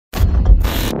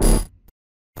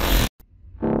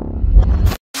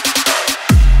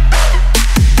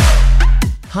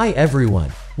Hi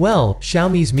everyone. Well,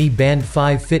 Xiaomi's Mi Band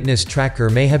 5 fitness tracker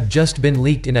may have just been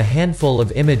leaked in a handful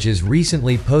of images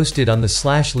recently posted on the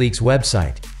 /leaks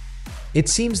website. It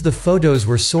seems the photos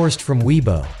were sourced from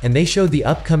Weibo, and they show the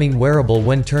upcoming wearable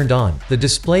when turned on. The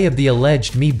display of the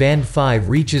alleged Mi Band 5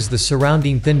 reaches the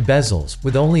surrounding thin bezels,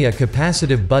 with only a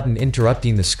capacitive button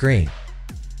interrupting the screen.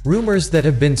 Rumors that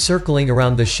have been circling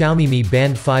around the Xiaomi Mi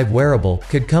Band 5 wearable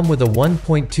could come with a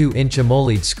 1.2-inch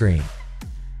AMOLED screen.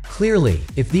 Clearly,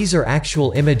 if these are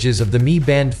actual images of the Mi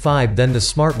Band 5, then the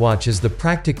smartwatch is the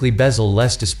practically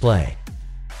bezel-less display.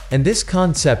 And this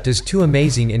concept is too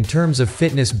amazing in terms of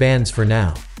fitness bands for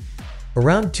now.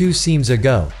 Around 2 seems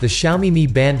ago, the Xiaomi Mi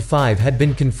Band 5 had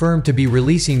been confirmed to be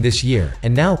releasing this year,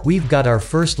 and now we've got our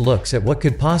first looks at what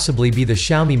could possibly be the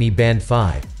Xiaomi Mi Band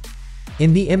 5.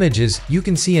 In the images, you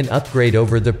can see an upgrade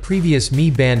over the previous Mi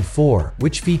Band 4,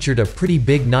 which featured a pretty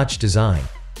big notch design.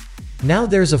 Now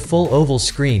there's a full oval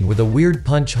screen with a weird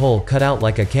punch hole cut out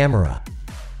like a camera.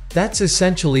 That's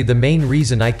essentially the main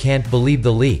reason I can't believe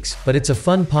the leaks, but it's a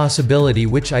fun possibility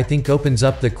which I think opens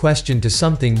up the question to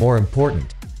something more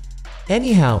important.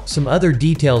 Anyhow, some other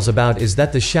details about is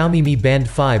that the Xiaomi Mi Band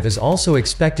 5 is also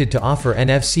expected to offer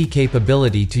NFC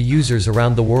capability to users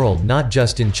around the world, not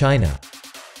just in China.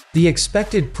 The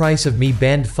expected price of Mi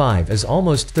Band 5 is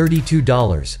almost $32.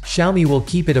 Xiaomi will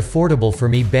keep it affordable for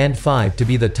Mi Band 5 to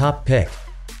be the top pick.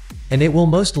 And it will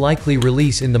most likely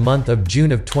release in the month of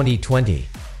June of 2020.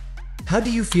 How do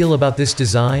you feel about this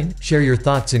design? Share your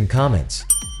thoughts in comments.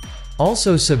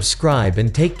 Also subscribe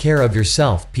and take care of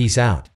yourself. Peace out.